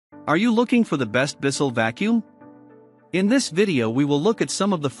Are you looking for the best Bissell vacuum? In this video we will look at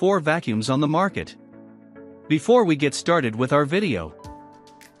some of the 4 vacuums on the market. Before we get started with our video,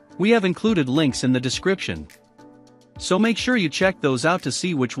 we have included links in the description, so make sure you check those out to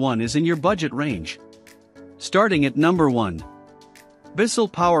see which one is in your budget range. Starting at number 1. Bissell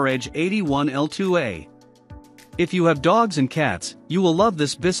PowerEdge 81L2A. If you have dogs and cats, you will love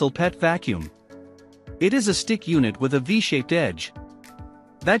this Bissell pet vacuum. It is a stick unit with a V-shaped edge.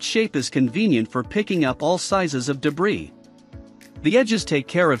 That shape is convenient for picking up all sizes of debris. The edges take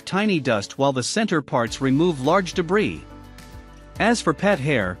care of tiny dust while the center parts remove large debris. As for pet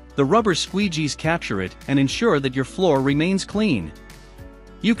hair, the rubber squeegees capture it and ensure that your floor remains clean.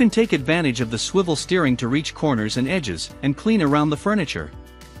 You can take advantage of the swivel steering to reach corners and edges and clean around the furniture.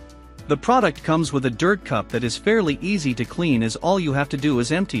 The product comes with a dirt cup that is fairly easy to clean, as all you have to do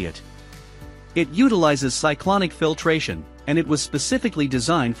is empty it. It utilizes cyclonic filtration, and it was specifically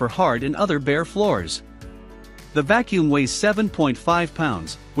designed for hard and other bare floors. The vacuum weighs 7.5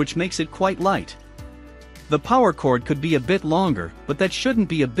 pounds, which makes it quite light. The power cord could be a bit longer, but that shouldn't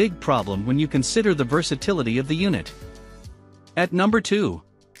be a big problem when you consider the versatility of the unit. At number 2.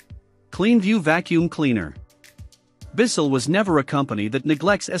 CleanView Vacuum Cleaner. Bissell was never a company that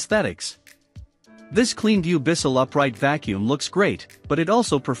neglects aesthetics. This CleanView Bissell upright vacuum looks great, but it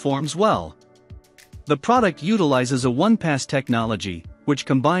also performs well. The product utilizes a one-pass technology, which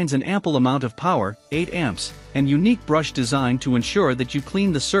combines an ample amount of power, 8 amps, and unique brush design to ensure that you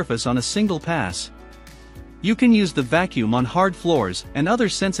clean the surface on a single pass. You can use the vacuum on hard floors and other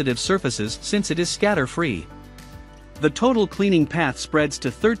sensitive surfaces since it is scatter-free. The total cleaning path spreads to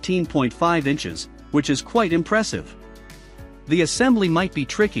 13.5 inches, which is quite impressive. The assembly might be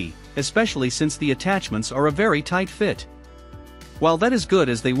tricky, especially since the attachments are a very tight fit. While that is good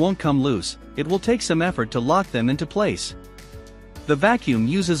as they won't come loose, it will take some effort to lock them into place. The vacuum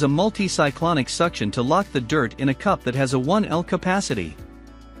uses a multi-cyclonic suction to lock the dirt in a cup that has a 1L capacity.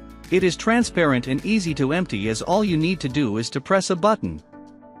 It is transparent and easy to empty, as all you need to do is to press a button.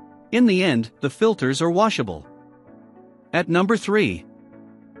 In the end, the filters are washable. At number 3.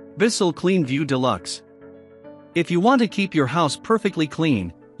 Bissell CleanView Deluxe. If you want to keep your house perfectly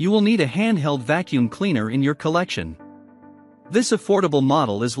clean, you will need a handheld vacuum cleaner in your collection. This affordable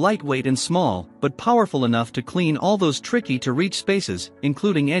model is lightweight and small, but powerful enough to clean all those tricky-to-reach spaces,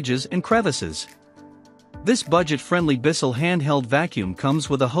 including edges and crevices. This budget-friendly Bissell handheld vacuum comes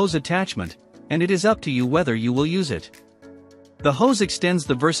with a hose attachment, and it is up to you whether you will use it. The hose extends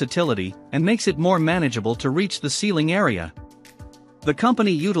the versatility and makes it more manageable to reach the ceiling area. The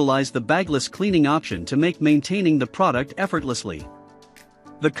company utilized the Bagless cleaning option to make maintaining the product effortlessly.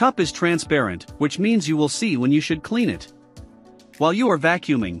 The cup is transparent, which means you will see when you should clean it. While you are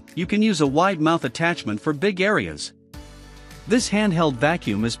vacuuming, you can use a wide mouth attachment for big areas. This handheld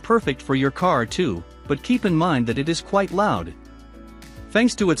vacuum is perfect for your car too, but keep in mind that it is quite loud.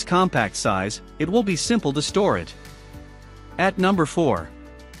 Thanks to its compact size, it will be simple to store it. At number 4.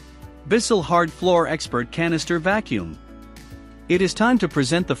 Bissell Hard Floor Expert Canister Vacuum. It is time to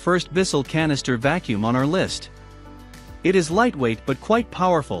present the first Bissell canister vacuum on our list. It is lightweight but quite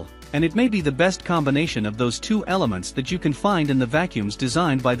powerful, and it may be the best combination of those two elements that you can find in the vacuums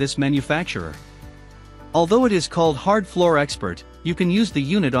designed by this manufacturer. Although it is called Hard Floor Expert, you can use the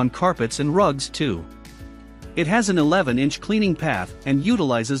unit on carpets and rugs too. It has an 11-inch cleaning path and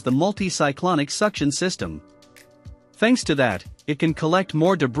utilizes the multi-cyclonic suction system. Thanks to that, it can collect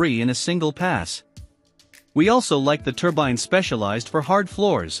more debris in a single pass. We also like the turbine specialized for hard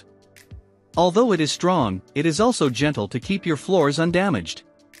floors. Although it is strong, it is also gentle to keep your floors undamaged.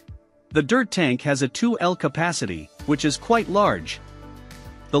 The dirt tank has a 2L capacity, which is quite large.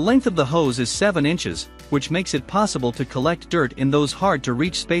 The length of the hose is 7 inches, which makes it possible to collect dirt in those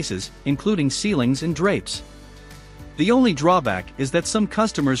hard-to-reach spaces, including ceilings and drapes. The only drawback is that some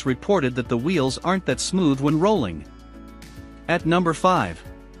customers reported that the wheels aren't that smooth when rolling. At number 5.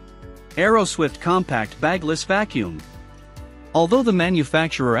 AeroSwift Compact Bagless Vacuum. Although the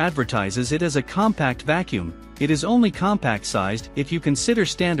manufacturer advertises it as a compact vacuum, it is only compact-sized if you consider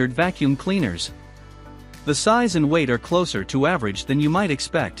standard vacuum cleaners. The size and weight are closer to average than you might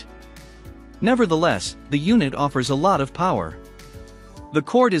expect. Nevertheless, the unit offers a lot of power. The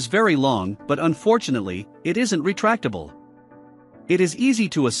cord is very long, but unfortunately, it isn't retractable. It is easy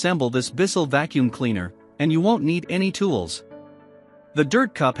to assemble this Bissell vacuum cleaner, and you won't need any tools. The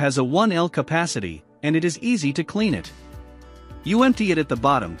dirt cup has a 1L capacity, and it is easy to clean it. You empty it at the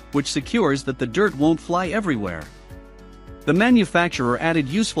bottom, which secures that the dirt won't fly everywhere. The manufacturer added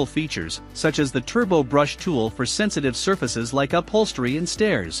useful features, such as the turbo brush tool for sensitive surfaces like upholstery and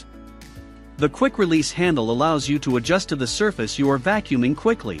stairs. The quick-release handle allows you to adjust to the surface you are vacuuming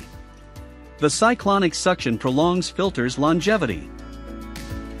quickly. The cyclonic suction prolongs filter's longevity.